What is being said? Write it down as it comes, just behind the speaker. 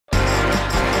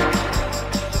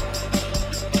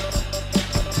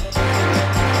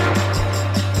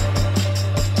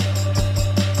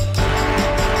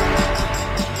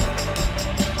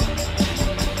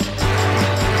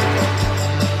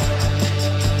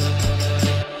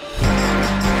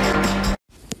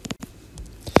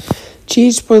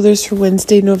GH spoilers for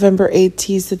Wednesday, November 8th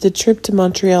tease that the trip to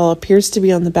Montreal appears to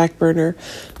be on the back burner,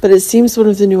 but it seems one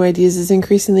of the new ideas is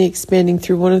increasingly expanding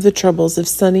through one of the troubles of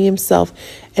Sonny himself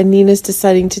and Nina's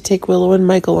deciding to take Willow and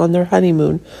Michael on their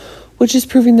honeymoon, which is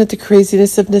proving that the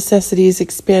craziness of necessity is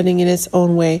expanding in its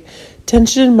own way.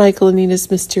 Tension in Michael and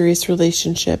Nina's mysterious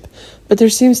relationship. But there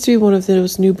seems to be one of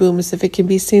those new booms if it can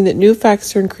be seen that new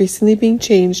facts are increasingly being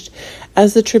changed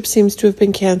as the trip seems to have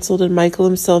been cancelled and Michael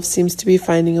himself seems to be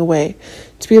finding a way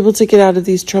to be able to get out of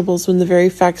these troubles when the very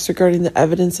facts regarding the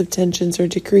evidence of tensions are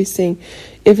decreasing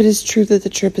if it is true that the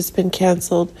trip has been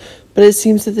cancelled. But it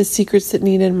seems that the secrets that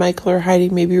Nina and Michael are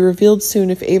hiding may be revealed soon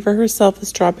if Ava herself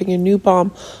is dropping a new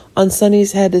bomb on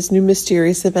Sonny's head as new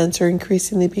mysterious events are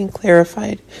increasingly being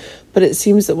clarified. But it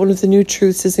seems that one of the new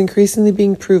truths is increasingly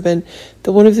being proven,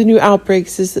 that one of the new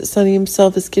outbreaks is that Sonny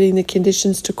himself is getting the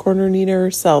conditions to corner Nina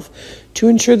herself to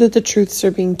ensure that the truths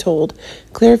are being told.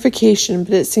 Clarification,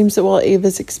 but it seems that while Ava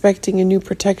is expecting a new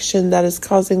protection, that is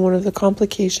causing one of the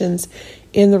complications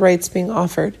in the rights being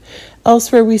offered.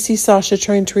 Elsewhere, we see Sasha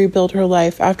trying to rebuild her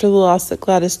life after the loss that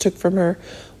Gladys took from her,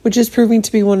 which is proving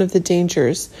to be one of the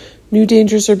dangers. New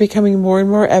dangers are becoming more and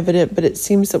more evident, but it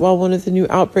seems that while one of the new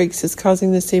outbreaks is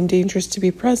causing the same dangers to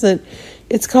be present,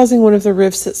 it's causing one of the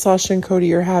rifts that Sasha and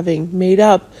Cody are having, made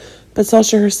up, but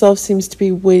Sasha herself seems to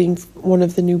be waiting for one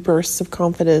of the new bursts of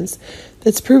confidence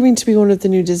that's proving to be one of the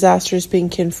new disasters being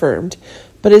confirmed.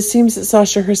 But it seems that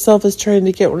Sasha herself is trying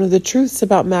to get one of the truths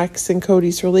about Max and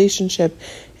Cody's relationship,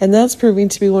 and that's proving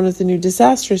to be one of the new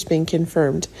disasters being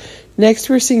confirmed. Next,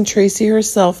 we're seeing Tracy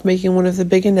herself making one of the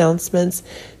big announcements.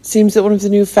 It seems that one of the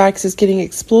new facts is getting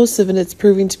explosive, and it's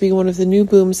proving to be one of the new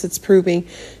booms that's proving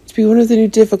to be one of the new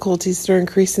difficulties that are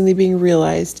increasingly being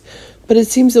realized. But it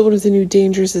seems that one of the new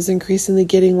dangers is increasingly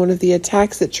getting one of the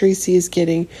attacks that Tracy is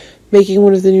getting, making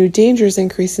one of the new dangers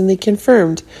increasingly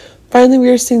confirmed. Finally, we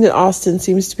are seeing that Austin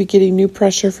seems to be getting new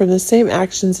pressure from the same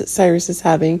actions that Cyrus is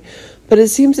having, but it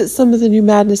seems that some of the new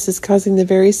madness is causing the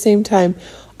very same time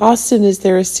Austin is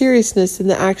there a seriousness in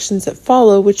the actions that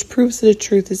follow, which proves that a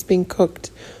truth is being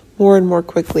cooked more and more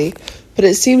quickly. But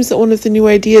it seems that one of the new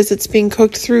ideas that's being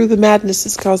cooked through the madness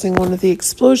is causing one of the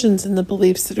explosions in the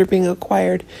beliefs that are being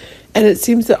acquired, and it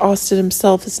seems that Austin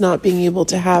himself is not being able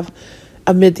to have,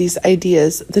 amid these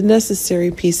ideas, the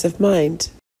necessary peace of mind.